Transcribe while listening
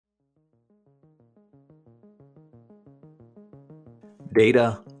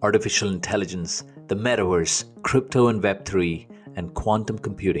Data, artificial intelligence, the metaverse, crypto and Web3, and quantum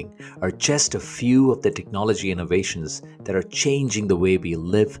computing are just a few of the technology innovations that are changing the way we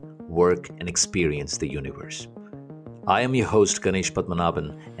live, work, and experience the universe. I am your host, Ganesh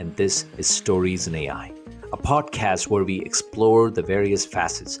Padmanabhan, and this is Stories in AI, a podcast where we explore the various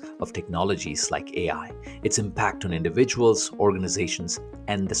facets of technologies like AI, its impact on individuals, organizations,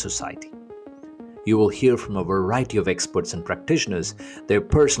 and the society. You will hear from a variety of experts and practitioners, their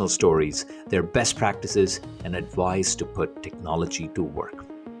personal stories, their best practices, and advice to put technology to work.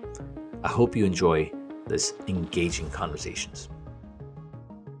 I hope you enjoy these engaging conversations.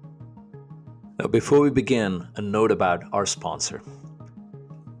 Now, before we begin, a note about our sponsor.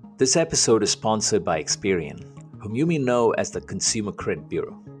 This episode is sponsored by Experian, whom you may know as the Consumer Credit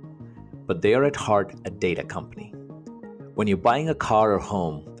Bureau, but they are at heart a data company. When you're buying a car or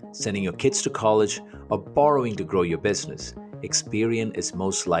home, sending your kids to college, or borrowing to grow your business, Experian is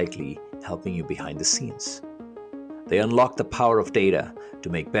most likely helping you behind the scenes. They unlock the power of data to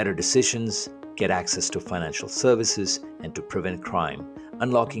make better decisions, get access to financial services, and to prevent crime,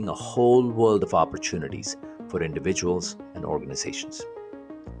 unlocking a whole world of opportunities for individuals and organizations.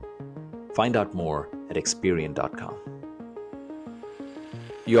 Find out more at Experian.com.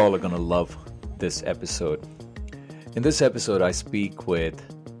 You all are going to love this episode. In this episode, I speak with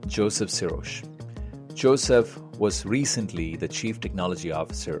Joseph Sirosh. Joseph was recently the Chief Technology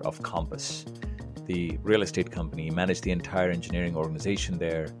Officer of Compass, the real estate company. He managed the entire engineering organization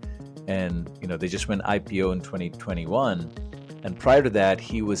there. And, they just went IPO in 2021. And prior to that,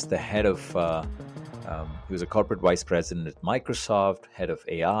 he was the head of, he was a corporate vice president at Microsoft, head of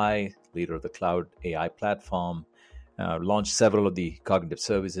AI, leader of the cloud AI platform, launched several of the cognitive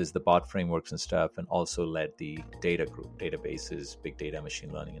services, the bot frameworks and stuff, and also led the data group, databases, big data,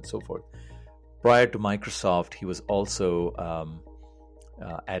 machine learning, and so forth. Prior to Microsoft, he was also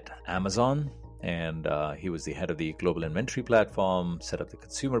at Amazon, and he was the head of the global inventory platform, set up the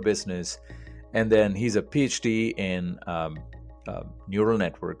consumer business, and then he's a PhD in neural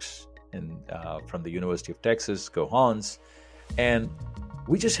networks from the University of Texas, go Hans, and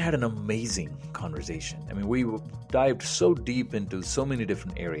we just had an amazing conversation. I mean, we dived so deep into so many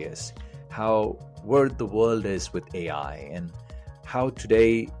different areas, where the world is with AI, and how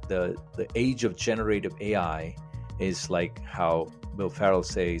today the age of generative AI is like how Bill Farrell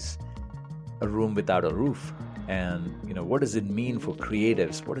says, a room without a roof. And, what does it mean for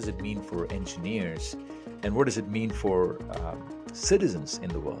creatives? What does it mean for engineers? And what does it mean for citizens in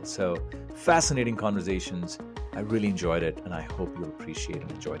the world? So fascinating conversations. I really enjoyed it, and I hope you'll appreciate and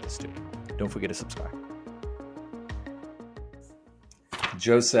enjoy this too. Don't forget to subscribe.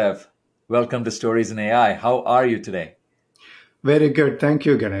 Joseph, welcome to Stories in AI. How are you today? Very good. Thank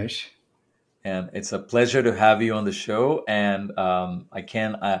you, Ganesh. And it's a pleasure to have you on the show. And I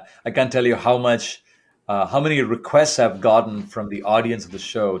can't tell you how many requests I've gotten from the audience of the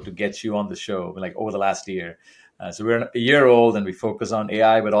show to get you on the show, like over the last year. So we're a year old, and we focus on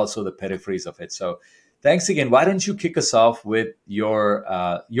AI, but also the peripheries of it. So thanks again. Why don't you kick us off with your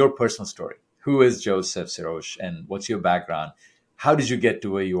personal story? Who is Joseph Sirosh, and what's your background? How did you get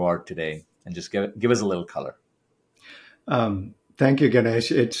to where you are today? And just give us a little color. Thank you,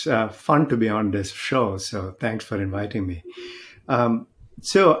 Ganesh. It's fun to be on this show, so thanks for inviting me.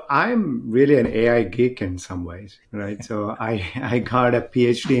 So I'm really an AI geek in some ways, right? So I got a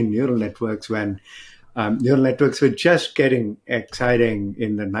PhD in neural networks when neural networks were just getting exciting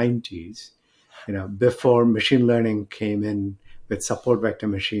in the 90s, before machine learning came in with support vector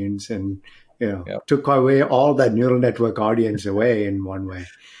machines and, took away all that neural network audience away in one way.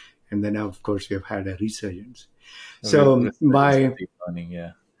 And then, of course, we've had a resurgence. So it's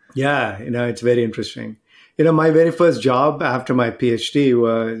very interesting. My very first job after my PhD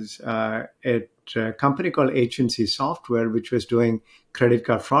was at a company called Agency Software, which was doing credit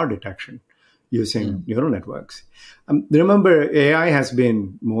card fraud detection using neural networks. Remember, AI has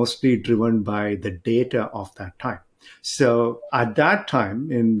been mostly driven by the data of that time. So at that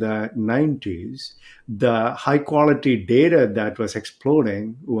time, in the 90s, the high quality data that was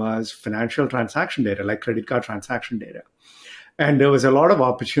exploding was financial transaction data, like credit card transaction data. And there was a lot of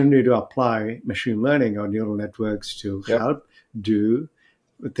opportunity to apply machine learning or neural networks to help do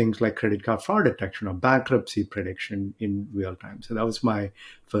things like credit card fraud detection or bankruptcy prediction in real time. So that was my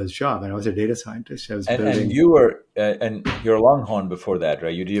first job, and I was a data scientist. I was building. And you were, and you're a Longhorn before that,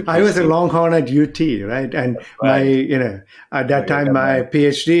 right? You did. I was a Longhorn at UT, right? And my, at that time, my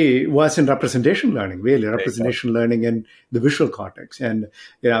PhD was in representation learning, really representation learning in the visual cortex, and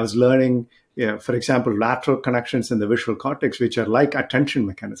I was learning for example, lateral connections in the visual cortex, which are like attention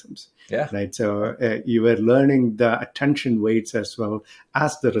mechanisms. Yeah. Right. So you were learning the attention weights as well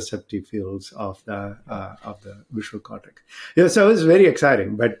as the receptive fields of the visual cortex. So it was very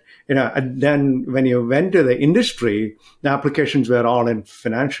exciting. But and then when you went to the industry, the applications were all in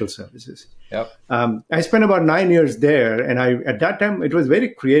financial services. Yep. I spent about 9 years there, and at that time it was very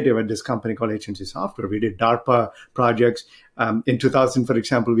creative at this company called Agency Software. We did DARPA projects. In 2000, for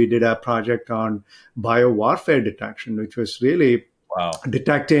example, we did a project on biowarfare detection, which was really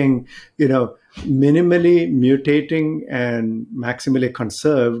detecting, minimally mutating and maximally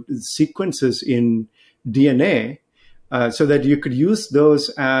conserved sequences in DNA, so that you could use those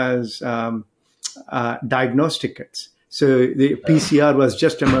as diagnostic kits. So the PCR was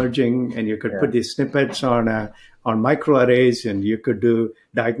just emerging, and you could put these snippets on microarrays, and you could do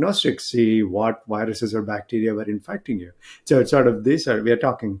diagnostics, see what viruses or bacteria were infecting you. So it's sort of this. We are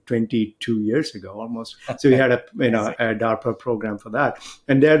talking 22 years ago almost. So we had a DARPA program for that,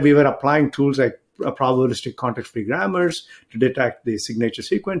 and there we were applying tools like probabilistic context-free grammars to detect the signature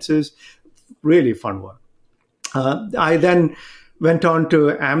sequences. Really fun work. I then went on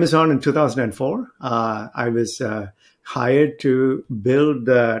to Amazon in 2004. I was hired to build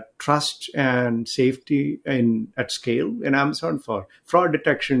the trust and safety at scale in Amazon for fraud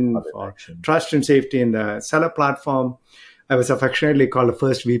detection, for trust and safety in the seller platform. I was affectionately called the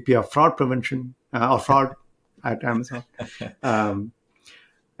first VP of fraud prevention or fraud at Amazon.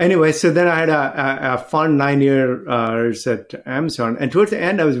 Anyway, so then I had a fun 9 years at Amazon. And towards the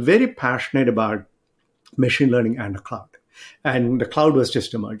end, I was very passionate about machine learning and the cloud. And the cloud was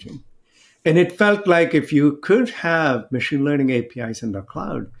just emerging. And it felt like if you could have machine learning APIs in the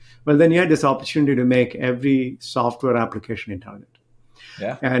cloud, well, then you had this opportunity to make every software application intelligent.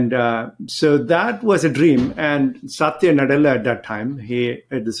 Yeah. And so that was a dream. And Satya Nadella at that time,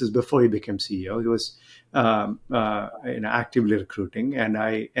 this is before he became CEO, he was actively recruiting. And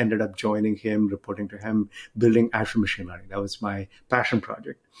I ended up joining him, reporting to him, building Azure Machine Learning. That was my passion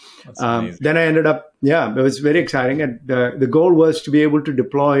project. Then I ended up, it was very exciting. And the goal was to be able to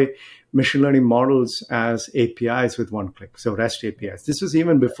deploy machine learning models as APIs with one click. So REST APIs. This was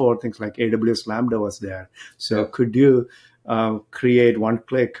even before things like AWS Lambda was there. So could you create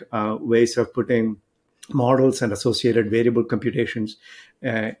one-click ways of putting models and associated variable computations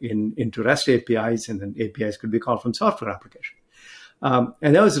into REST APIs, and then APIs could be called from software application.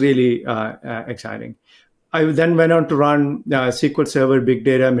 And that was really exciting. I then went on to run SQL Server, big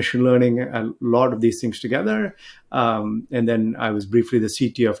data, machine learning, a lot of these things together. And then I was briefly the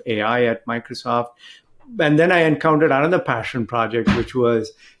CTO of AI at Microsoft. And then I encountered another passion project, which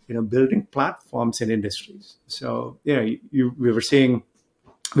was building platforms in industries. So we were seeing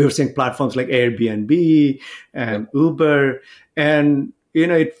platforms like Airbnb and Uber, and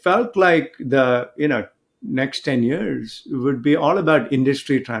it felt like the next 10 years would be all about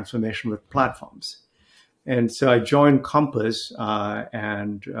industry transformation with platforms. And so I joined Compass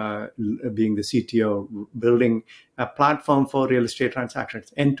and being the CTO, building a platform for real estate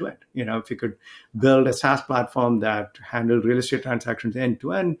transactions end to end. If you could build a SaaS platform that handled real estate transactions end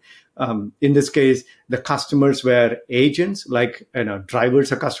to end. In this case, the customers were agents, like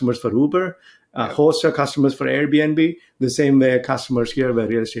drivers are customers for Uber. Hosts are customers for Airbnb, the same way customers here were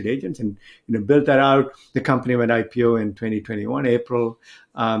real estate agents, and built that out. The company went IPO in 2021, April.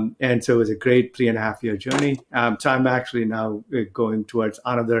 And so it was a great 3.5-year journey. So I'm actually now going towards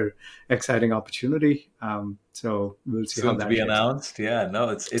another exciting opportunity. So we'll see how that to be shapes. Announced. Yeah, no,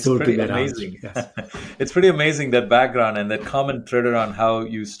 it's Soon pretty to be announced. amazing. Yes. It's pretty amazing, that background and that common thread around how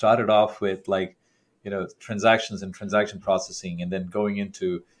you started off with transactions and transaction processing, and then going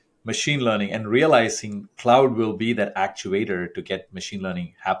into machine learning and realizing cloud will be that actuator to get machine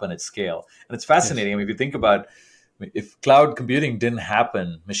learning happen at scale. And it's fascinating. Yes. I mean, if you think about, if cloud computing didn't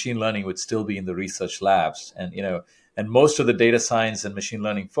happen, machine learning would still be in the research labs. And, and most of the data science and machine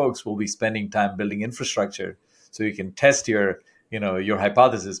learning folks will be spending time building infrastructure so you can test your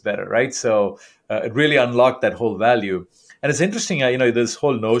hypothesis better, right? So it really unlocked that whole value. And it's interesting, this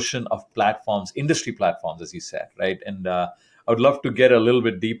whole notion of platforms, industry platforms, as you said, right? And I would love to get a little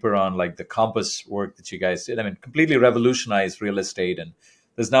bit deeper on the Compass work that you guys did. I mean, completely revolutionized real estate. And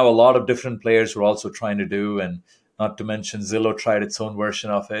there's now a lot of different players who are also trying to do, and not to mention Zillow tried its own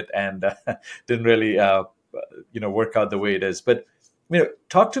version of it and didn't really, work out the way it is. But,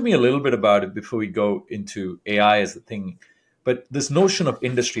 talk to me a little bit about it before we go into AI as a thing. But this notion of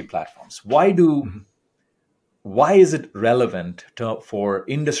industry platforms, why is it relevant for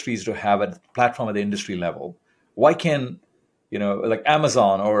industries to have a platform at the industry level? Why can like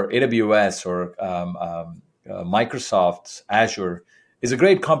Amazon or AWS or Microsoft's Azure is a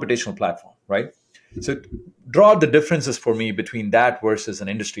great computational platform, right? So draw the differences for me between that versus an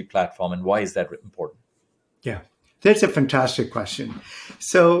industry platform, and why is that important? Yeah, that's a fantastic question.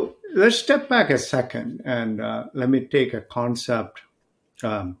 So let's step back a second and let me take a concept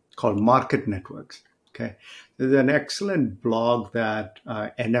called market networks. Okay, there's an excellent blog that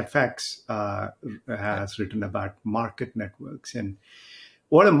NFX has written about market networks. And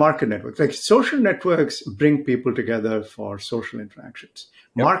what are market networks? Like social networks bring people together for social interactions.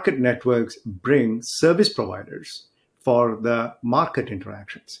 Yep. Market networks bring service providers for the market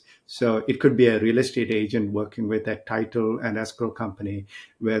interactions. So it could be a real estate agent working with a title and escrow company,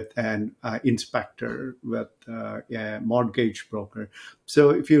 with an inspector, with a mortgage broker. So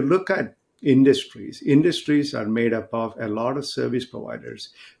if you look at industries are made up of a lot of service providers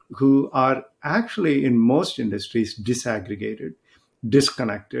who are actually, in most industries, disaggregated,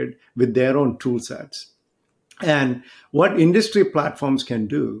 disconnected with their own tool sets. And what industry platforms can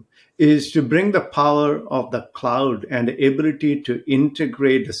do is to bring the power of the cloud and the ability to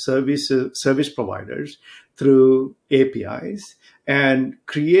integrate the service providers through APIs and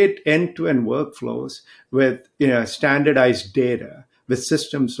create end-to-end workflows with standardized data, with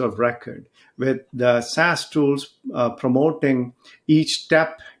systems of record, with the SaaS tools promoting each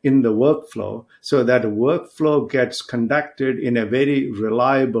step in the workflow so that the workflow gets conducted in a very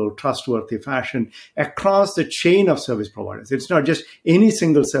reliable, trustworthy fashion across the chain of service providers. It's not just any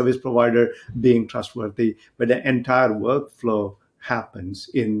single service provider being trustworthy, but the entire workflow happens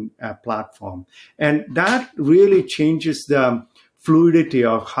in a platform. And that really changes the fluidity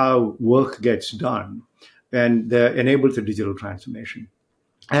of how work gets done and enables the digital transformation.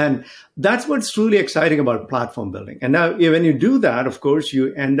 And that's what's truly exciting about platform building. And now, when you do that, of course,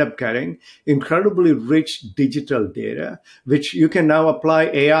 you end up getting incredibly rich digital data, which you can now apply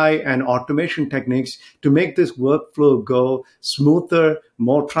AI and automation techniques to make this workflow go smoother,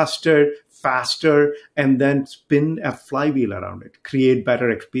 more trusted, faster, and then spin a flywheel around it, create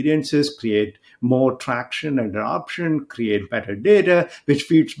better experiences, create more traction and adoption, create better data, which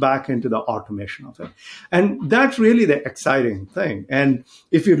feeds back into the automation of it. And that's really the exciting thing. And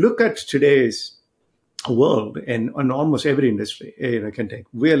if you look at today's world in almost every industry, you can take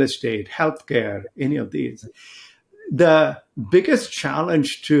real estate, healthcare, any of these, the biggest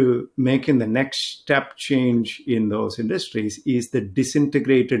challenge to making the next step change in those industries is the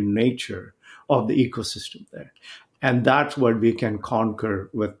disintegrated nature of the ecosystem there. And that's what we can conquer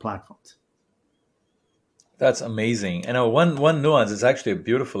with platforms. That's amazing. And one nuance is actually a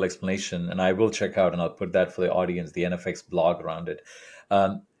beautiful explanation, and I will check out, and I'll put that for the audience, the NFX blog around it.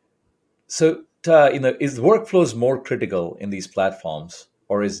 So, is workflows more critical in these platforms,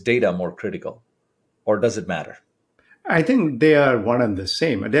 or is data more critical, or does it matter? I think they are one and the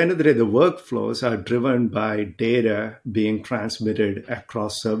same. At the end of the day, the workflows are driven by data being transmitted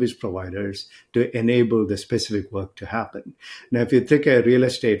across service providers to enable the specific work to happen. Now, if you take a real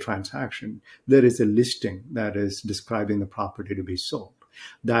estate transaction, there is a listing that is describing the property to be sold.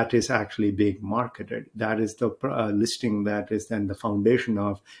 That is actually being marketed. That is the listing that is then the foundation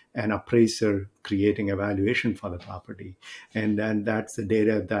of an appraiser creating a valuation for the property. And then that's the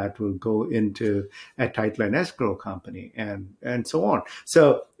data that will go into a title and escrow company and so on.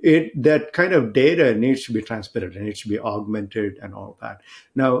 So that kind of data needs to be transmitted, it needs to be augmented and all of that.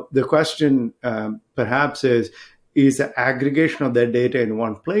 Now, the question perhaps is the aggregation of that data in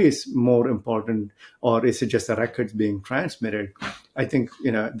one place more important, or is it just the records being transmitted? I think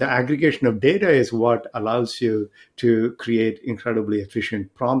the aggregation of data is what allows you to create incredibly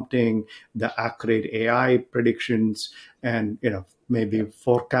efficient prompting, the accurate AI predictions, and maybe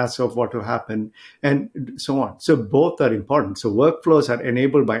forecasts of what will happen, and so on. So both are important. So workflows are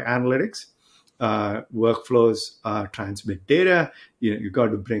enabled by analytics. Workflows transmit data. You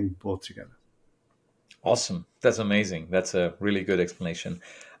got to bring both together. Awesome. That's amazing. That's a really good explanation.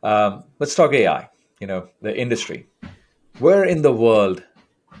 Let's talk AI, the industry. Where in the world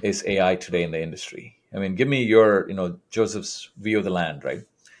is AI today in the industry? I mean, give me your, Joseph's view of the land, right?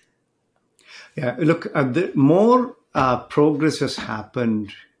 Yeah, look, the more progress has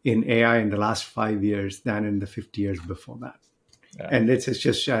happened in AI in the last 5 years than in the 50 years before that. Yeah. And it's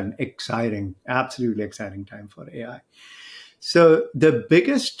just an absolutely exciting time for AI. So the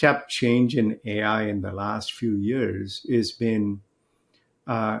biggest step change in AI in the last few years has been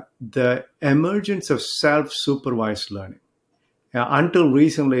the emergence of self-supervised learning. Until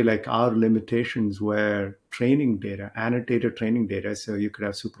recently, our limitations were training data, annotated training data, so you could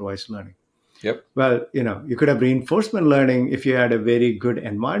have supervised learning. Yep. Well, you could have reinforcement learning if you had a very good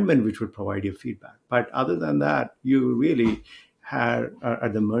environment which would provide you feedback. But other than that, you really are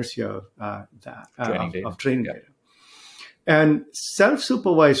at the mercy of training data. And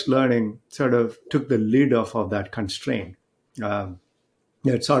self-supervised learning sort of took the lead off of that constraint. Um,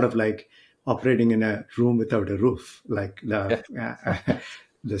 it's sort of like operating in a room without a roof, like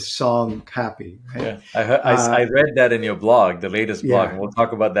the song "Happy." Right? Yeah, I read that in your blog, the latest blog, Yeah, and we'll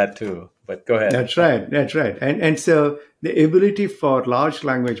talk about that too. But go ahead. that's right. That's right. And so the ability for large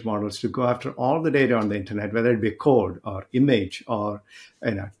language models to go after all the data on the internet, whether it be code or image or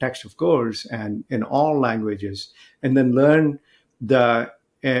text, of course, and in all languages, and then learn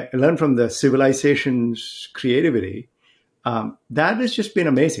from the civilization's creativity. That has just been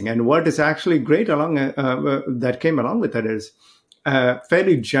amazing. And what is actually great that came along with that is a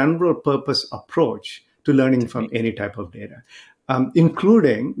fairly general purpose approach to learning from any type of data,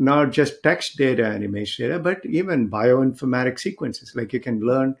 including not just text data and image data, but even bioinformatic sequences. Like you can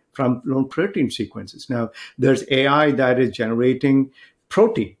learn from protein sequences. Now, there's AI that is generating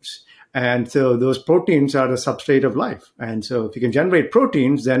proteins. And so those proteins are the substrate of life. And so if you can generate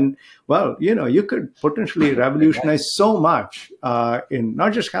proteins, then, well, you could potentially revolutionize so much in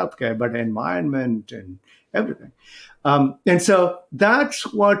not just healthcare, but environment and everything. And so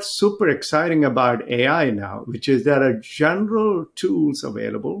that's what's super exciting about AI now, which is there are general tools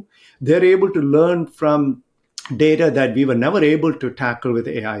available. They're able to learn from data that we were never able to tackle with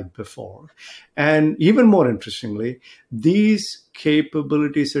AI before. And even more interestingly, these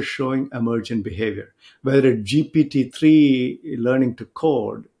capabilities are showing emergent behavior, whether it's GPT-3 learning to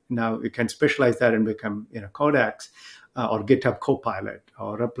code. Now you can specialize that and become Codex or GitHub Copilot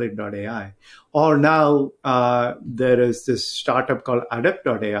or Replit.ai. Or now there is this startup called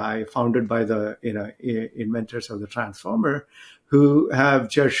Adept.ai founded by the inventors of the Transformer, who have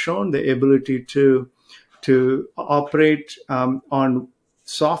just shown the ability to operate on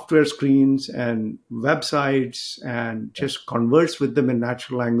software screens and websites and just converse with them in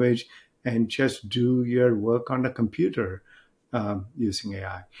natural language and just do your work on a computer using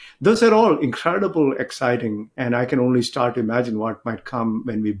AI. Those are all incredible, exciting, and I can only start to imagine what might come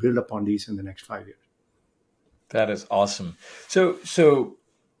when we build upon these in the next 5 years. That is awesome. So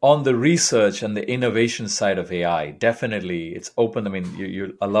on the research and the innovation side of AI, definitely it's open. I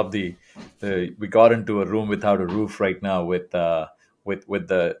mean, I love the we got into a room without a roof right now with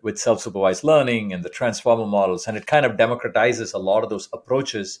self-supervised learning and the transformer models, and it kind of democratizes a lot of those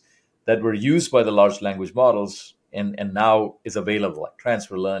approaches that were used by the large language models and now is available, like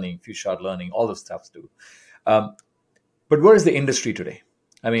transfer learning, few-shot learning, all those stuff too. But where is the industry today?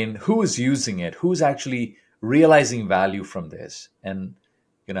 I mean, who is using it? Who's actually realizing value from this? And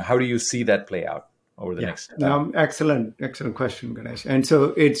how do you see that play out over the next? Excellent question, Ganesh. And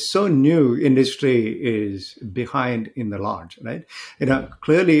so it's so new. Industry is behind in the launch, right?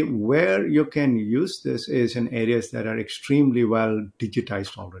 Clearly where you can use this is in areas that are extremely well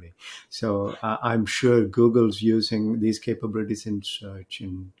digitized already. So I'm sure Google's using these capabilities in search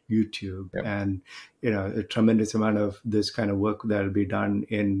and YouTube, and a tremendous amount of this kind of work that will be done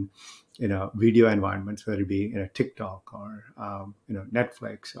in video environments, whether it be TikTok or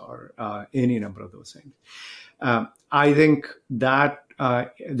Netflix or any number of those things. I think that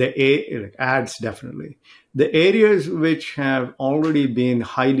the ads definitely. The areas which have already been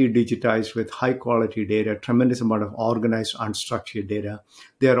highly digitized with high quality data, tremendous amount of organized, unstructured data,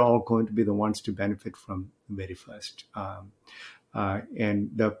 they're all going to be the ones to benefit from very first. And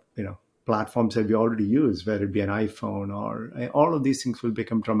the platforms that we already use, whether it be an iPhone or all of these things will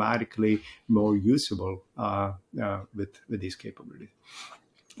become dramatically more usable with these capabilities.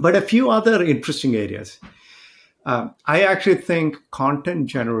 But a few other interesting areas. I actually think content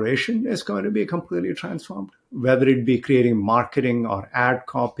generation is going to be completely transformed, whether it be creating marketing or ad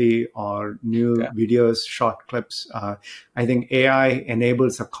copy or new videos, short clips. I think AI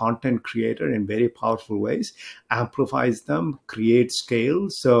enables a content creator in very powerful ways, amplifies them, creates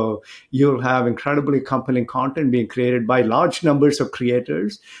scale. So you'll have incredibly compelling content being created by large numbers of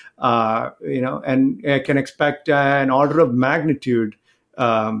creators, and I can expect an order of magnitude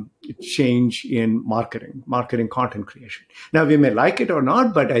change in marketing content creation. Now, we may like it or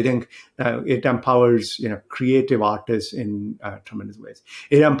not, but I think it empowers creative artists in tremendous ways.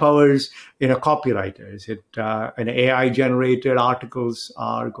 It empowers copywriters. And AI generated articles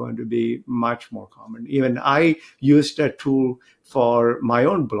are going to be much more common. Even I used a tool for my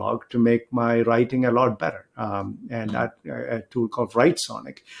own blog to make my writing a lot better, and that a tool called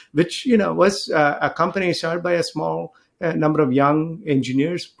WriteSonic, which was a company started by a small number of young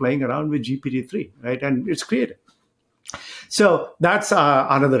engineers playing around with GPT-3, right? And it's creative. So that's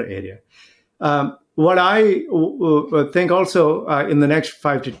another area. what I think also in the next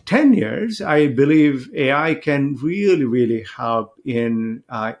 5 to 10 years, I believe AI can really, really help in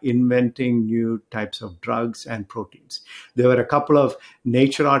inventing new types of drugs and proteins. There were a couple of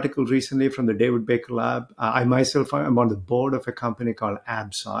Nature articles recently from the David Baker Lab. I myself am on the board of a company called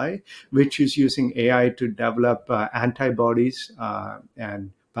AbSci, which is using AI to develop antibodies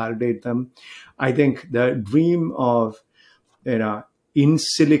and validate them. I think the dream of you know, in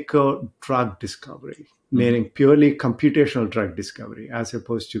silico drug discovery, meaning purely computational drug discovery, as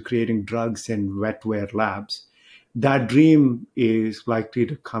opposed to creating drugs in wetware labs. That dream is likely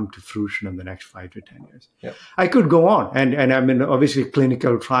to come to fruition in the next 5 to 10 years. Yep. I could go on. And I mean, obviously,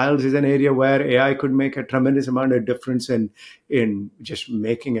 clinical trials is an area where AI could make a tremendous amount of difference in just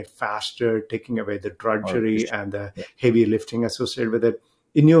making it faster, taking away the drudgery and the heavy lifting associated with it.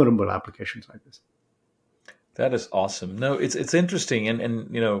 Innumerable applications like this. That is awesome. No, it's interesting,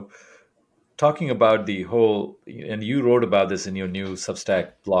 and talking about the whole, and you wrote about this in your new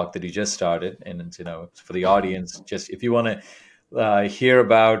Substack blog that you just started, and for the audience, just if you want to hear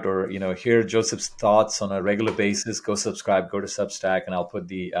about or hear Joseph's thoughts on a regular basis, go subscribe, go to Substack, and I'll put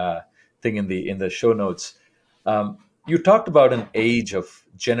the thing in the show notes. You talked about an age of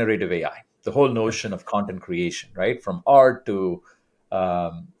generative AI, the whole notion of content creation, right, from art to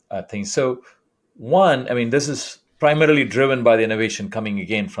things. So one, I mean, this is primarily driven by the innovation coming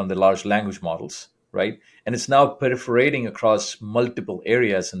again from the large language models, right? And it's now proliferating across multiple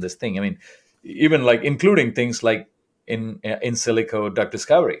areas in this thing. I mean, even like including things like in silico drug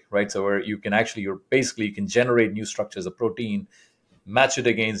discovery, right? So where you can you can generate new structures of protein, match it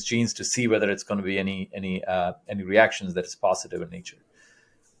against genes to see whether it's going to be any reactions that is positive in nature.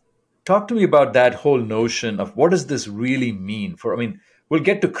 Talk to me about that whole notion of what does this really mean for, I mean, we'll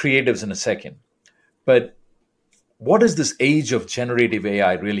get to creatives in a second, but what does this age of generative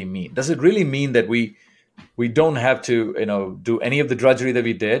AI really mean? Does it really mean that we don't have to do any of the drudgery that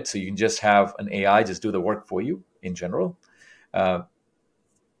we did, so you can just have an AI just do the work for you in general?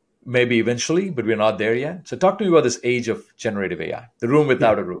 Maybe eventually, but we're not there yet. So talk to me about this age of generative AI, the room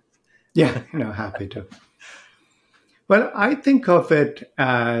without a roof. Yeah, happy to. Well, I think of it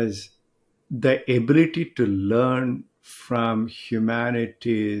as the ability to learn from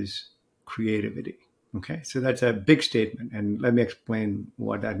humanity's creativity. Okay, so that's a big statement, and let me explain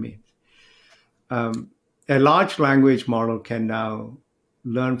what that means. A large language model can now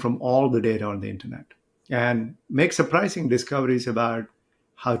learn from all the data on the internet and make surprising discoveries about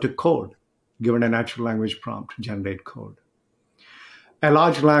how to code, given a natural language prompt, generate code. A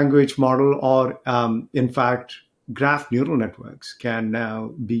large language model, or in fact, graph neural networks, can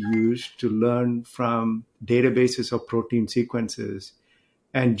now be used to learn from databases of protein sequences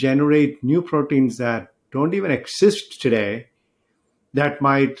and generate new proteins that don't even exist today that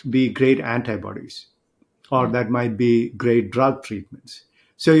might be great antibodies or that might be great drug treatments.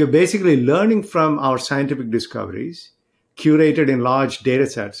 So you're basically learning from our scientific discoveries, curated in large data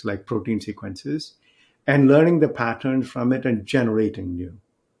sets like protein sequences, and learning the patterns from it and generating new,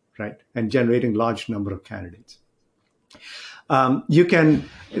 right? And generating large number of candidates. You can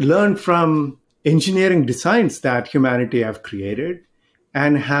learn from engineering designs that humanity have created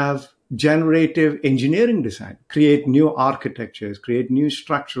and have generative engineering design, create new architectures, create new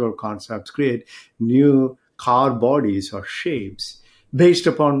structural concepts, create new car bodies or shapes based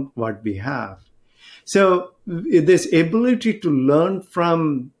upon what we have. So this ability to learn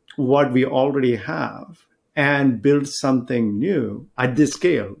from what we already have and build something new at this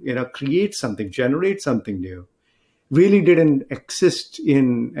scale, create something, generate something new, really didn't exist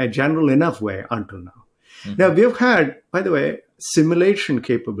in a general enough way until now. Mm-hmm. Now, we've had, by the way, simulation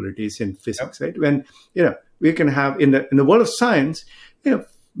capabilities in physics, right? When, we can have in the world of science, where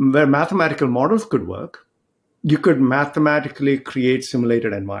mathematical models could work, you could mathematically create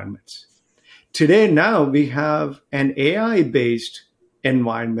simulated environments. Today, now we have an AI-based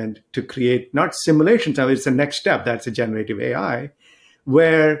environment to create not simulations. Now it's the next step. That's a generative AI,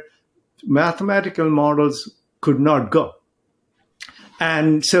 where mathematical models could not go.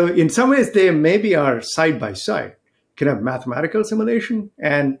 And so in some ways, they maybe are side by side. You can have mathematical simulation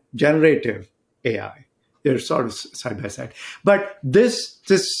and generative AI. They're sort of side by side. But this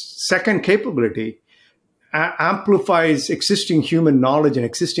second capability amplifies existing human knowledge and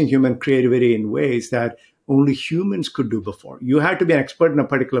existing human creativity in ways that only humans could do before. You had to be an expert in a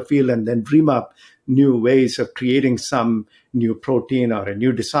particular field and then dream up new ways of creating some new protein or a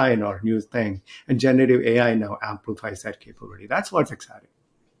new design or a new thing. And generative AI now amplifies that capability. That's what's exciting.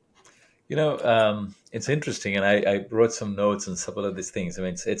 It's interesting, and I wrote some notes on some of these things. I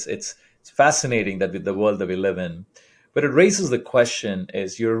mean, it's fascinating that with the world that we live in, But it raises the question: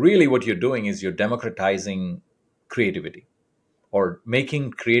 is you're really what you're doing is you're democratizing creativity or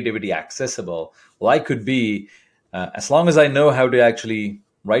making creativity accessible. Well, I could be, as long as I know how to actually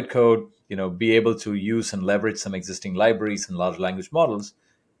write code, be able to use and leverage some existing libraries and large language models,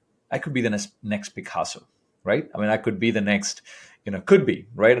 I could be the next Picasso, right? I mean, I could be the next, could be,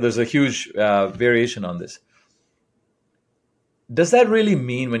 right? There's a huge variation on this. Does that really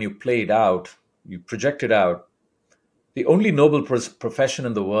mean when you play it out, you project it out, the only noble profession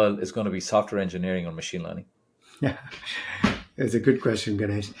in the world is going to be software engineering or machine learning? Yeah, it's a good question,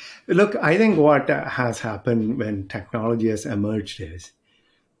 Ganesh. Look, I think what has happened when technology has emerged is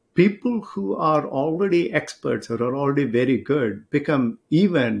people who are already experts or are already very good become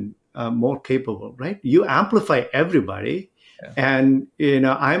even more capable, right? You amplify everybody. Yeah. And,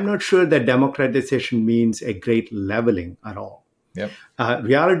 I'm not sure that democratization means a great leveling at all. Yep.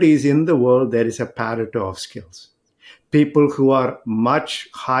 Reality is in the world, there is a Pareto of skills. People who are much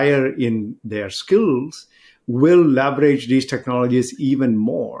higher in their skills will leverage these technologies even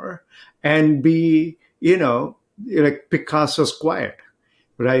more and be, like Picasso squared,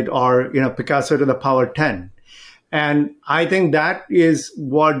 right? Or, Picasso to the power 10. And I think that is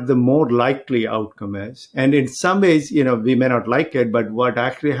what the more likely outcome is. And in some ways, we may not like it, but what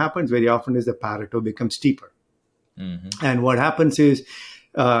actually happens very often is the Pareto becomes steeper. Mm-hmm. And what happens is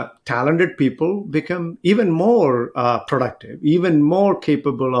talented people become even more productive, even more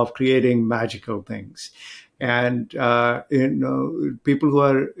capable of creating magical things. And, people who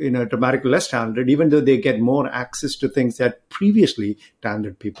are, dramatically less talented, even though they get more access to things that previously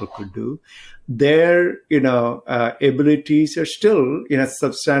talented people could do, their, abilities are still,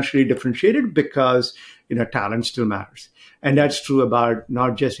 substantially differentiated because, talent still matters. And that's true about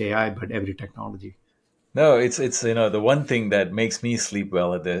not just AI, but every technology. No, it's the one thing that makes me sleep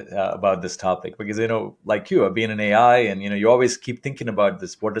well about this topic, because like you, I've been in AI, and you always keep thinking about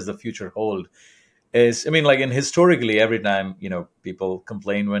this. What does the future hold? Historically, every time people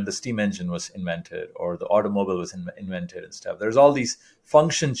complain when the steam engine was invented or the automobile was invented and stuff. There's all these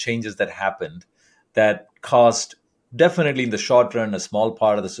function changes that happened that caused, definitely in the short run, a small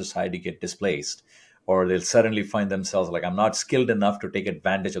part of the society get displaced, or they'll suddenly find themselves like, I'm not skilled enough to take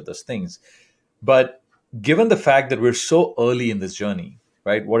advantage of those things. But given the fact that we're so early in this journey,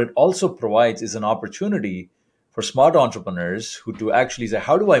 right, what it also provides is an opportunity for smart entrepreneurs who to actually say,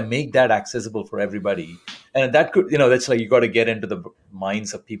 how do I make that accessible for everybody? And that could, that's like, you got to get into the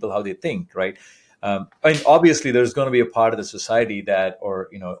minds of people, how they think, right? Obviously there's going to be a part of the society that, or,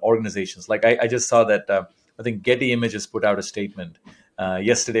 organizations, like I just saw that, I think Getty Images put out a statement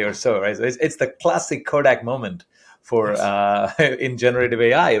yesterday or so, right? So it's the classic Kodak moment for in generative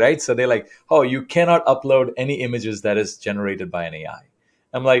AI, right? So they're like, oh, you cannot upload any images that is generated by an AI.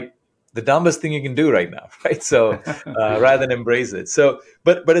 I'm like, the dumbest thing you can do right now, right? So rather than embrace it. So,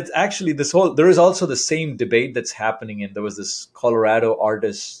 but it's actually there is also the same debate that's happening. And there was this Colorado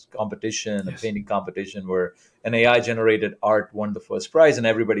artist competition, a painting competition, where an AI generated art won the first prize and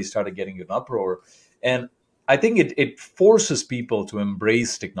everybody started getting an uproar. And I think it forces people to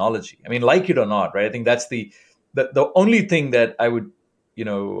embrace technology. I mean, like it or not, right? I think that's the only thing that I would,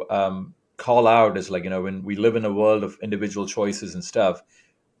 call out is like, when we live in a world of individual choices and stuff,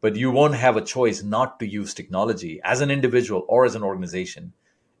 but you won't have a choice not to use technology as an individual or as an organization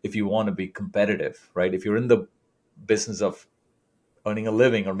if you want to be competitive, right? If you're in the business of earning a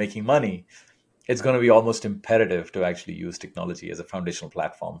living or making money, it's going to be almost imperative to actually use technology as a foundational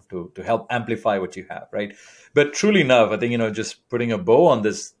platform to help amplify what you have, right? But truly enough, I think, just putting a bow on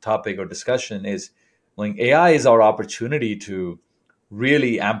this topic or discussion is like AI is our opportunity to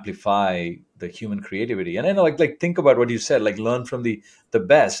really amplify the human creativity. And like think about what you said, like learn from the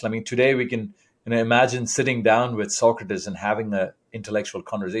best. I mean, today we can imagine sitting down with Socrates and having an intellectual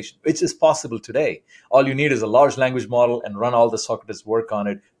conversation, which is possible today. All you need is a large language model and run all the Socrates work on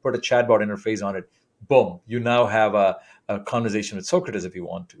it, put a chatbot interface on it. Boom, you now have a conversation with Socrates if you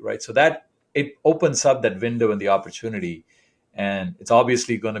want to, right? So that it opens up that window and the opportunity. And it's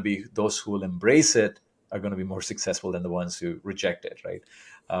obviously going to be those who will embrace it are going to be more successful than the ones who reject it, right?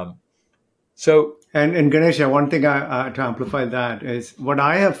 And Ganesha, one thing to amplify that is what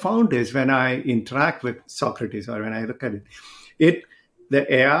I have found is when I interact with Socrates or when I look at it,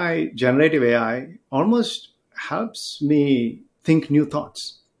 the AI, generative AI, almost helps me think new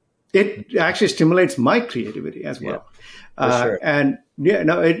thoughts. It actually stimulates my creativity as well. Yeah, sure. And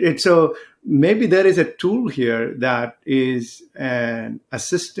so maybe there is a tool here that is an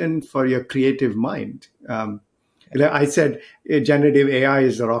assistant for your creative mind. I said generative AI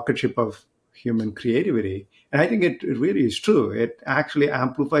is the rocket ship of human creativity. And I think it really is true. It actually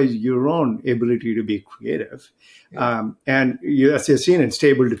amplifies your own ability to be creative. Yeah. And as you've seen in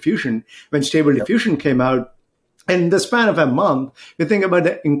Stable Diffusion, when Stable Diffusion came out, in the span of a month, you think about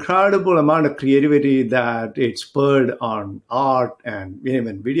the incredible amount of creativity that it spurred on art and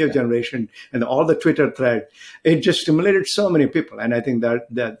even video generation and all the Twitter thread. It just stimulated so many people, and I think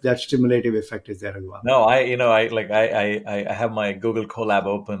that stimulative effect is there as well. No, I have my Google Colab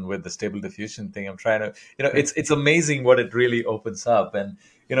open with the Stable Diffusion thing. I'm trying to, it's amazing what it really opens up. And,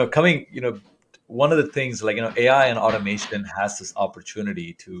 one of the things like, AI and automation has this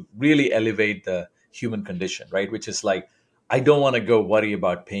opportunity to really elevate the human condition, right? Which is like, I don't want to go worry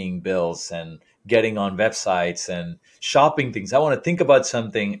about paying bills and getting on websites and shopping things. I want to think about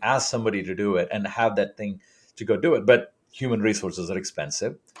something, ask somebody to do it, and have that thing to go do it. But human resources are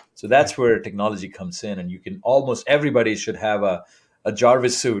expensive. So that's where technology comes in. And you can almost everybody should have a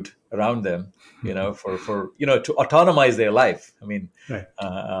Jarvis suit around them, for to autonomize their life. I mean, Right.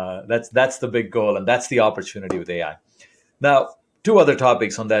 That's the big goal, and that's the opportunity with AI. Now, two other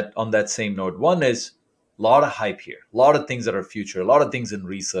topics on that same note. One is a lot of hype here, a lot of things that are future, a lot of things in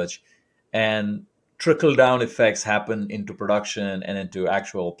research, and trickle down effects happen into production and into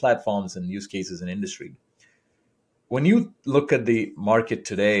actual platforms and use cases in industry. When you look at the market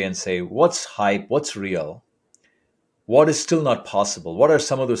today and say, what's hype, what's real, what is still not possible? What are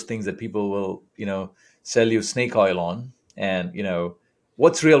some of those things that people will, sell you snake oil on? And,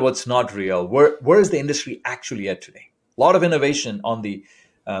 what's real, what's not real? Where is the industry actually at today? A lot of innovation on the,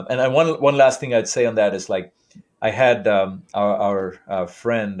 and one last thing I'd say on that is like, I had our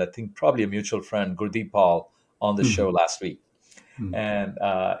friend, I think probably a mutual friend, Gurdeep Paul, on the show last week. And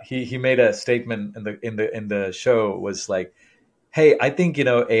he made a statement in the show was like, hey, I think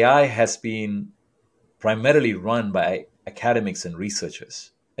AI has been primarily run by academics and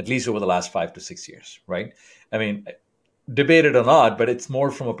researchers, at least over the last 5 to 6 years, right? I mean, debated or not, but it's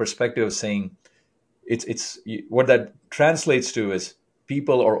more from a perspective of saying it's what that translates to is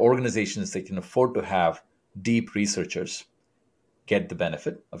people or organizations that can afford to have deep researchers get the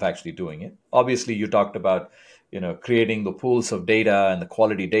benefit of actually doing it. Obviously, you talked about creating the pools of data and the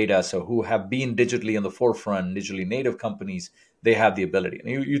quality data. So who have been digitally in the forefront, digitally native companies, they have the ability.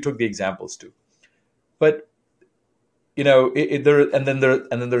 And you took the examples too. But and then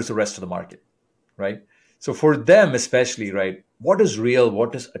there's the rest of the market, right? So for them especially, right, what is real,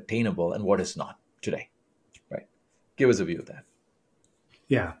 what is attainable, and what is not today, right? Give us a view of that.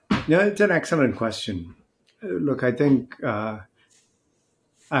 Yeah, no, it's an excellent question. Look, I think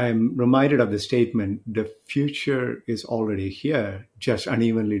I'm reminded of the statement: the future is already here, just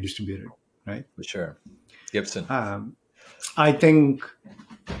unevenly distributed, right? For sure. Gibson. I think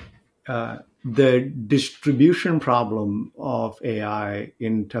the distribution problem of AI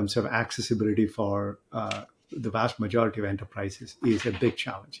in terms of accessibility for the vast majority of enterprises is a big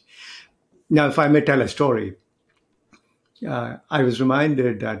challenge. Now, if I may tell a story, I was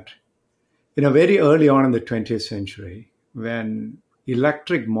reminded that very early on in the 20th century, when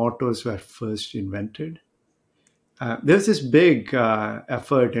electric motors were first invented, there's this big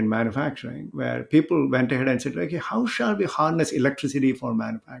effort in manufacturing where people went ahead and said, okay, how shall we harness electricity for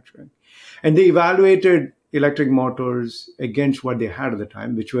manufacturing? And they evaluated electric motors against what they had at the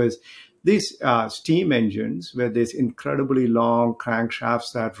time, which was these steam engines where there's incredibly long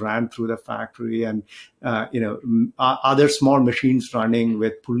crankshafts that ran through the factory and, other small machines running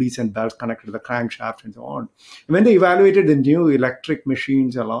with pulleys and belts connected to the crankshaft and so on. And when they evaluated the new electric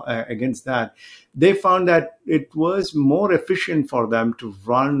machines against that, they found that it was more efficient for them to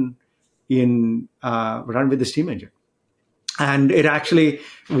run with the steam engine. And it actually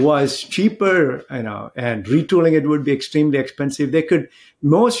was cheaper, and retooling it would be extremely expensive.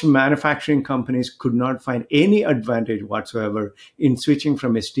 Most manufacturing companies could not find any advantage whatsoever in switching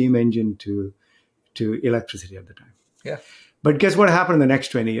from a steam engine to electricity at the time. Yeah. But guess what happened in the next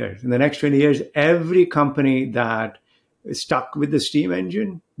 20 years? In the next 20 years, every company that stuck with the steam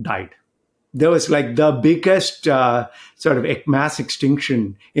engine died. There was like the biggest sort of mass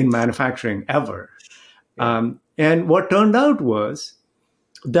extinction in manufacturing ever. Yeah. And what turned out was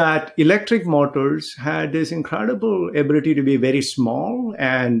that electric motors had this incredible ability to be very small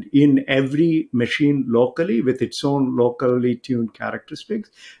and in every machine locally with its own locally tuned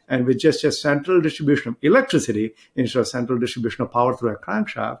characteristics, and with just a central distribution of electricity instead of central distribution of power through a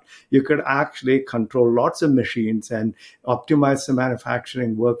crankshaft, you could actually control lots of machines and optimize the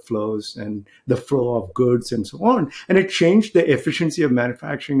manufacturing workflows and the flow of goods and so on. And it changed the efficiency of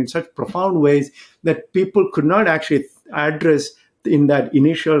manufacturing in such profound ways that people could not actually address in that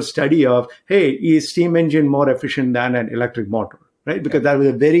initial study of, hey, is steam engine more efficient than an electric motor? right? Because that was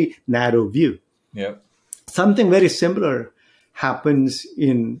a very narrow view. Yeah. Something very similar happens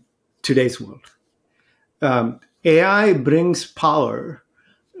in today's world. AI brings power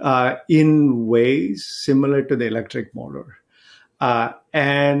in ways similar to the electric motor.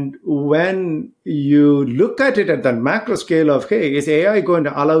 And when you look at it at the macro scale of, hey, is AI going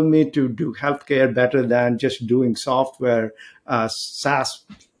to allow me to do healthcare better than just doing software, SaaS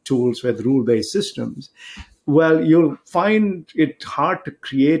tools with rule-based systems? Well, you'll find it hard to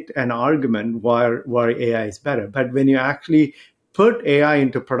create an argument why AI is better. But when you actually put AI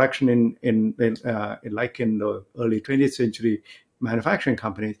into production in like in the early 20th century manufacturing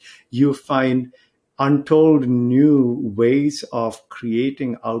companies, you find untold new ways of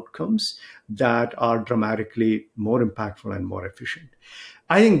creating outcomes that are dramatically more impactful and more efficient.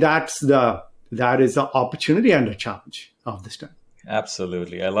 I think that is the opportunity and the challenge of this time.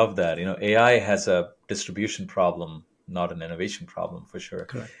 Absolutely. I love that. AI has a distribution problem, not an innovation problem, for sure.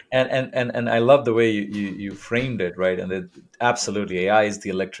 Correct. And I love the way you framed it, right? And absolutely, AI is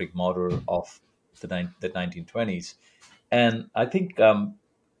the electric motor of the 1920s. And I think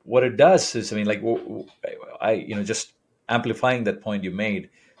what it does is, just amplifying that point you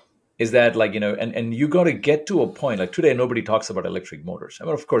made, is that and you got to get to a point, like today, nobody talks about electric motors. I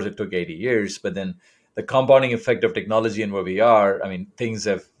mean, of course, it took 80 years, but then the compounding effect of technology and where we are, I mean, things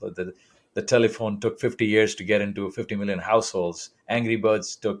have, the telephone took 50 years to get into 50 million households. Angry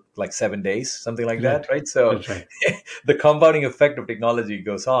Birds took like 7 days, something like that, right? So that's right. The compounding effect of technology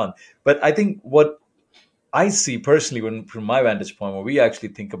goes on. But I think what I see personally, from my vantage point, when we actually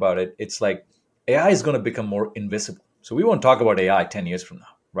think about it, it's like AI is going to become more invisible. So we won't talk about AI 10 years from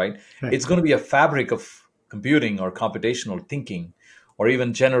now, right? It's going to be a fabric of computing or computational thinking, or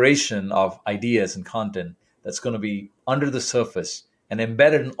even generation of ideas and content that's going to be under the surface and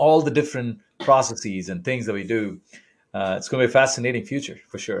embedded in all the different processes and things that we do. It's going to be a fascinating future,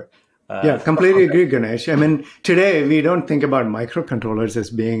 for sure. Yeah, completely agree, Ganesh. I mean, today we don't think about microcontrollers as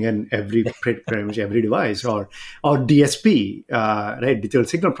being in pretty much every device, or DSP, right? Digital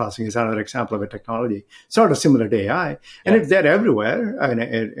signal processing is another example of a technology sort of similar to AI, and it's there everywhere,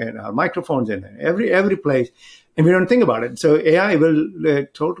 in our microphones, in every place, and we don't think about it. So AI will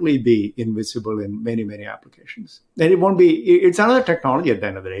totally be invisible in many, many applications, and it won't be. It's another technology at the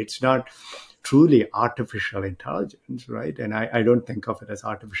end of the day. It's not truly artificial intelligence, right? And I don't think of it as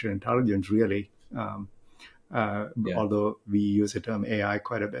artificial intelligence, really, although we use the term AI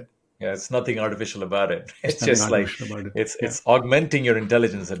quite a bit. Yeah, it's nothing artificial about it. It's just like it's augmenting your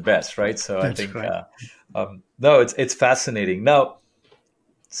intelligence at best, right? So that's I think right. No, it's fascinating. Now,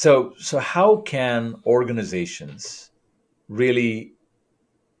 so how can organizations really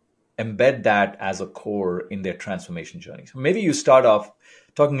embed that as a core in their transformation journey? So maybe you start off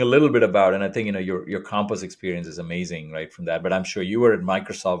talking a little bit about, and I think your campus experience is amazing, right, from that. But I'm sure you were at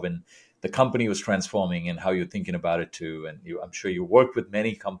Microsoft when the company was transforming, and how you're thinking about it too. And I'm sure you worked with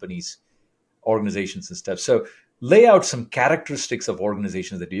many companies, organizations, and stuff. So lay out some characteristics of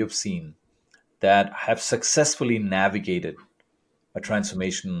organizations that you've seen that have successfully navigated a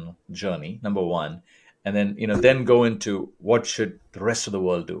transformation journey, number one. And then, then go into what should the rest of the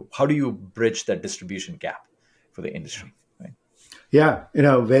world do? How do you bridge that distribution gap for the industry? Right? Yeah,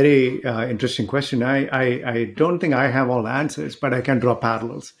 very interesting question. I don't think I have all the answers, but I can draw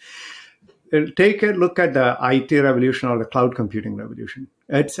parallels. Take a look at the IT revolution or the cloud computing revolution.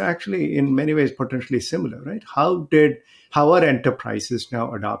 It's actually in many ways potentially similar, right? How are enterprises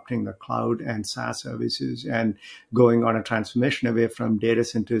now adopting the cloud and SaaS services and going on a transformation away from data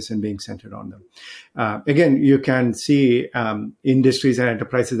centers and being centered on them? Again, you can see industries and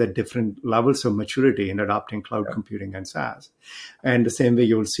enterprises at different levels of maturity in adopting cloud computing and SaaS. And the same way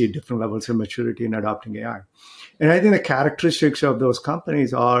you will see different levels of maturity in adopting AI. And I think the characteristics of those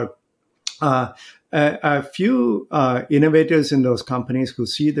companies are a few innovators in those companies who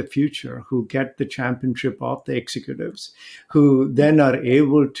see the future, who get the championship of the executives, who then are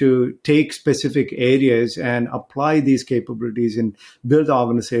able to take specific areas and apply these capabilities and build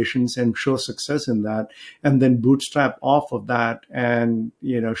organizations and show success in that, and then bootstrap off of that and,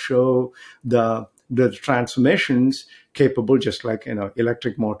 show the transformations capable, just like,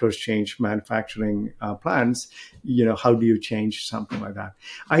 electric motors change manufacturing plants. How do you change something like that?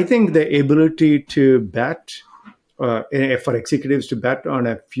 I think the ability to bet, for executives to bet on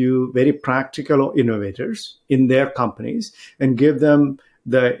a few very practical innovators in their companies and give them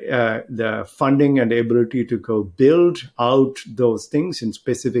the funding and the ability to go build out those things in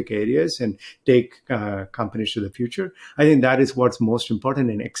specific areas and take companies to the future. I think that is what's most important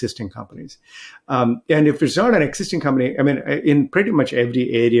in existing companies. And if it's not an existing company, I mean, in pretty much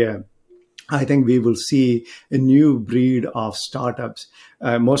every area I think we will see a new breed of startups,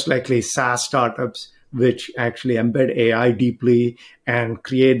 most likely SaaS startups, which actually embed AI deeply and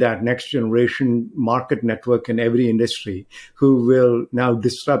create that next generation market network in every industry, who will now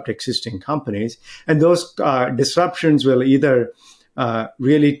disrupt existing companies. And those disruptions will either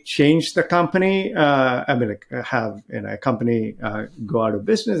really change the company. Have a company go out of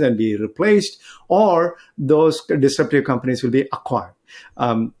business and be replaced, or those disruptive companies will be acquired.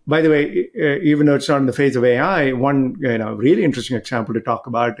 By the way, even though it's not in the phase of AI, one really interesting example to talk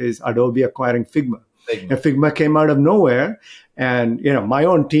about is Adobe acquiring Figma. And Figma came out of nowhere, and my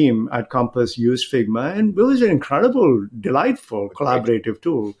own team at Compass used Figma, and it was an incredible, delightful, collaborative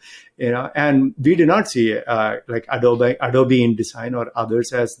tool. And we do not see like Adobe, InDesign, or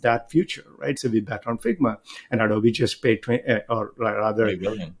others as that future, right? So we bet on Figma, and Adobe just paid 20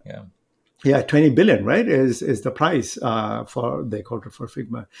 billion, yeah. Yeah, 20 billion, right, is the price for they quoted for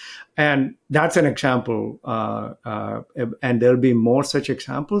Figma. And that's an example. And there'll be more such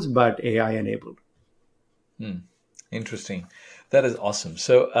examples, but AI enabled. Interesting. That is awesome.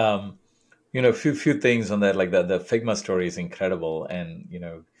 So, a few things on that, like the Figma story is incredible. And,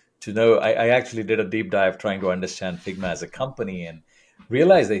 to know, I actually did a deep dive trying to understand Figma as a company and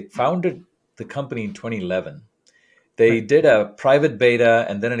realized they founded the company in 2011. They did a private beta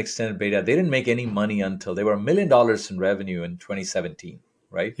and then an extended beta. They didn't make any money until they were $1 million in revenue in 2017,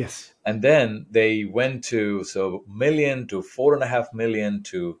 right? Yes. And then they went to million to 4.5 million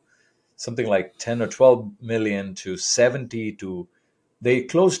to something like 10 or 12 million to 70 to they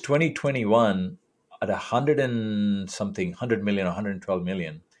closed 2021 at 100 million, 112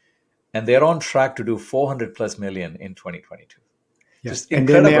 million. And they're on track to do 400 plus million in 2022. Yes. And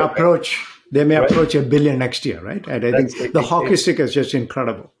they may approach $1 billion next year, right? And I think the hockey stick is just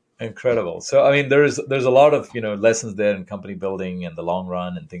incredible. Incredible. So, I mean, there's a lot of, lessons there in company building and the long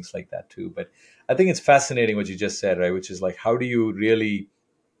run and things like that too. But I think it's fascinating what you just said, right? Which is like, how do you really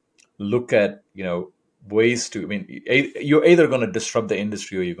look at, ways to, you're either going to disrupt the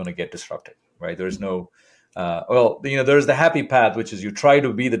industry or you're going to get disrupted, right? There's no, there's the happy path, which is you try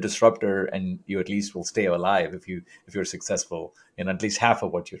to be the disruptor and you at least will stay alive if you're successful in at least half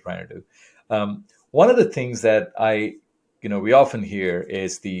of what you're trying to do. One of the things that we often hear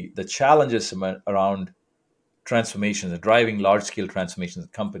is the challenges around transformations and driving large scale transformations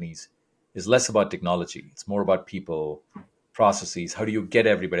in companies is less about technology. It's more about people, processes. How do you get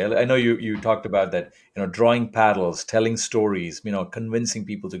everybody? I know you talked about that, drawing paddles, telling stories, convincing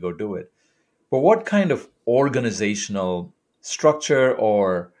people to go do it. But what kind of organizational structure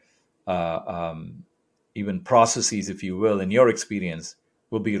or even processes, if you will, in your experience,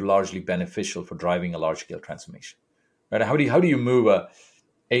 will be largely beneficial for driving a large-scale transformation? Right? How do you move a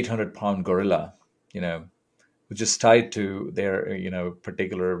 800-pound gorilla, which is tied to their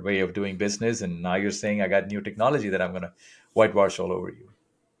particular way of doing business, and now you're saying I got new technology that I'm going to whitewash all over you?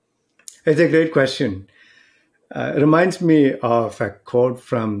 It's a great question. It reminds me of a quote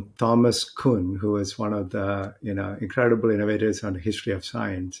from Thomas Kuhn, who was one of the incredible innovators on the history of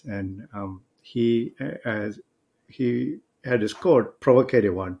science, and he had this quote,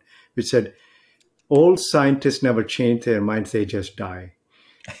 provocative one, which said, "Old scientists never change their minds; they just die."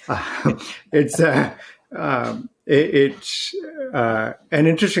 It's an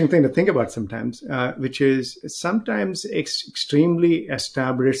interesting thing to think about sometimes, which is sometimes extremely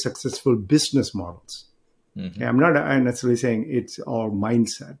established, successful business models. Mm-hmm. I'm not necessarily saying it's our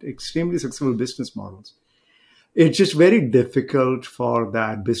mindset. Extremely successful business models. It's just very difficult for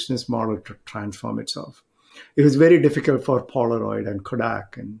that business model to transform itself. It was very difficult for Polaroid and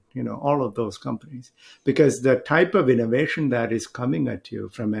Kodak and all of those companies, because the type of innovation that is coming at you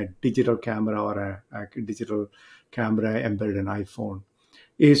from a digital camera or a digital camera embedded in an iPhone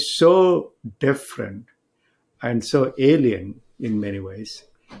is so different and so alien in many ways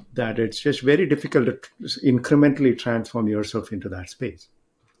that it's just very difficult to incrementally transform yourself into that space.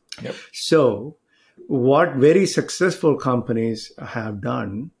 Yep. So what very successful companies have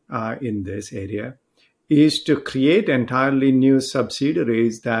done in this area is to create entirely new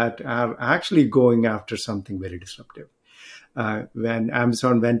subsidiaries that are actually going after something very disruptive. When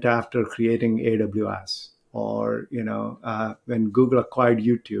Amazon went after creating AWS, or when Google acquired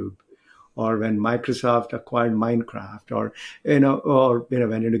YouTube, or when Microsoft acquired Minecraft, or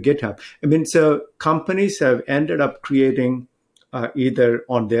went into GitHub. So companies have ended up creating either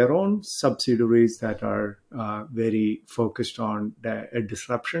on their own subsidiaries that are very focused on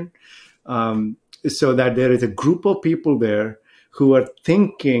disruption, so that there is a group of people there who are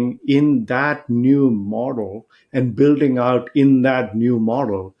thinking in that new model and building out in that new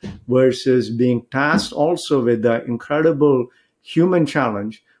model, versus being tasked also with the incredible human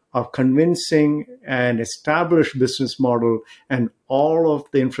challenge of convincing an established business model and all of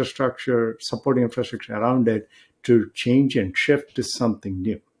the infrastructure, supporting infrastructure around it to change and shift to something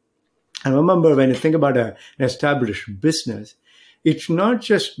new. And remember, when you think about an established business, it's not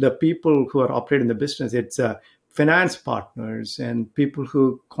just the people who are operating the business, it's finance partners and people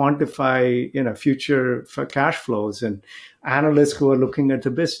who quantify, future for cash flows, and analysts who are looking at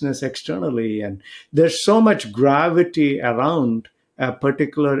the business externally. And there's so much gravity around a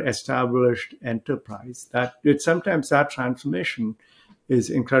particular established enterprise that sometimes that transformation is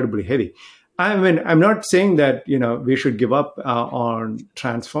incredibly heavy. I mean, I'm not saying that, we should give up on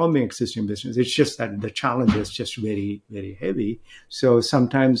transforming existing business. It's just that the challenge is just very, very heavy. So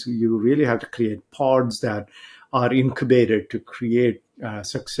sometimes you really have to create pods that are incubated to create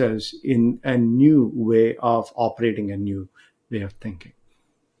success in a new way of operating, a new way of thinking.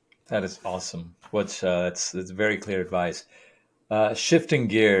 That is awesome. It's very clear advice. Shifting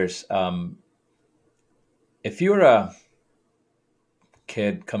gears, if you're a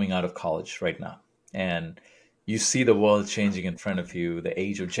kid coming out of college right now and you see the world changing in front of you, the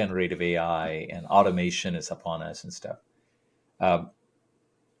age of generative AI and automation is upon us and stuff,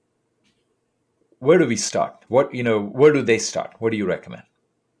 where do we start? Where do they start? What do you recommend?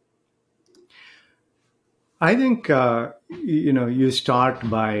 I think, you start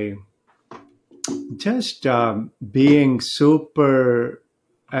by just being a super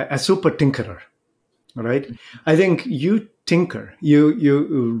tinkerer, right? I think you tinker.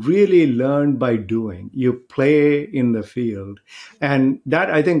 You really learn by doing. You play in the field. And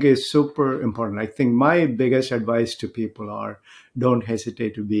that, I think, is super important. I think my biggest advice to people are don't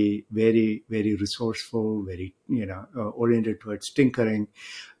hesitate to be very, very resourceful, very, oriented towards tinkering.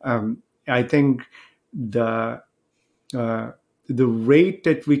 I think the rate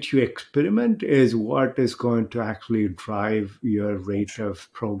at which you experiment is what is going to actually drive your rate of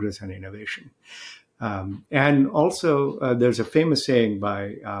progress and innovation. And also, there's a famous saying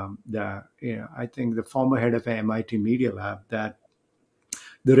by I think the former head of MIT Media Lab that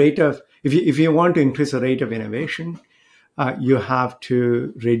the rate of, if you want to increase the rate of innovation, you have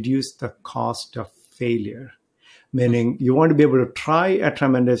to reduce the cost of failure. Meaning you want to be able to try a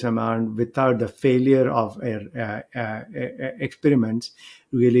tremendous amount without the failure of experiments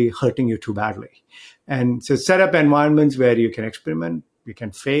really hurting you too badly. And so set up environments where you can experiment, you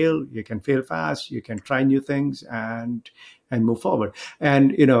can fail fast, you can try new things and move forward.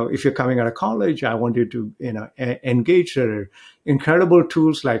 And, if you're coming out of college, I want you to, engage incredible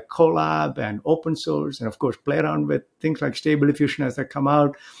tools like Colab and open source, and of course, play around with things like Stable Diffusion as they come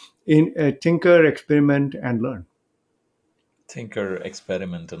out. Tinker, experiment, and learn. Tinker,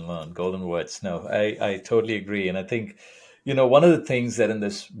 experiment, and learn. Golden words. No, I totally agree. And I think, one of the things that in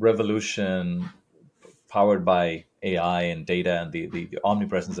this revolution powered by AI and data and the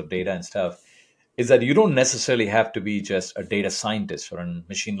omnipresence of data and stuff is that you don't necessarily have to be just a data scientist or a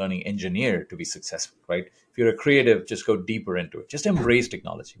machine learning engineer to be successful, right? If you're a creative, just go deeper into it. Just embrace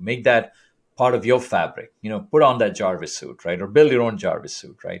technology. Make that part of your fabric. Put on that Jarvis suit, right? Or build your own Jarvis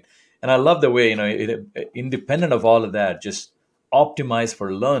suit, right? And I love the way, independent of all of that, just optimize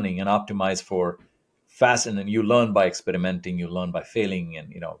for learning and optimize for fast. And then you learn by experimenting, you learn by failing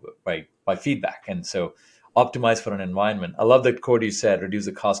and, by feedback. And so optimize for an environment. I love that quote you said, reduce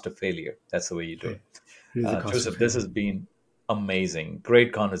the cost of failure. That's the way you do it. Joseph, this has been amazing.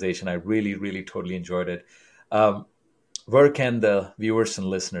 Great conversation. I really, really totally enjoyed it. Where can the viewers and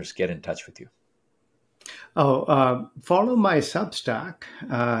listeners get in touch with you? Follow my Substack.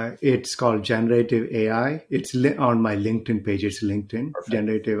 It's called Generative AI. It's on my LinkedIn page. It's LinkedIn, Perfect.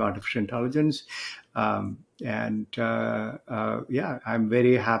 Generative Artificial Intelligence. I'm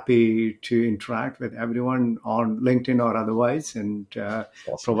very happy to interact with everyone on LinkedIn or otherwise and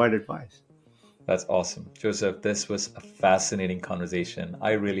provide advice. That's awesome. Joseph, this was a fascinating conversation.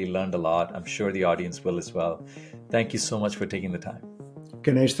 I really learned a lot. I'm sure the audience will as well. Thank you so much for taking the time.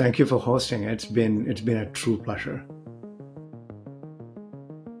 Ganesh, thank you for hosting. It's been a true pleasure.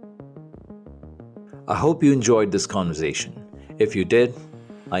 I hope you enjoyed this conversation. If you did,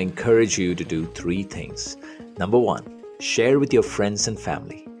 I encourage you to do 3 things. Number 1, share with your friends and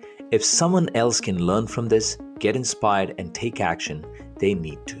family. If someone else can learn from this, get inspired, and take action, they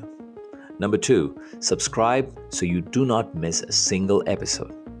need to. Number 2, subscribe so you do not miss a single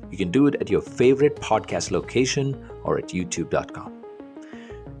episode. You can do it at your favorite podcast location or at youtube.com.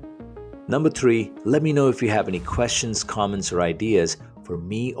 Number 3, let me know if you have any questions, comments, or ideas for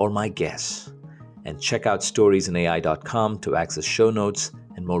me or my guests. And check out storiesinai.com to access show notes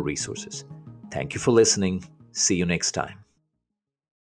and more resources. Thank you for listening. See you next time.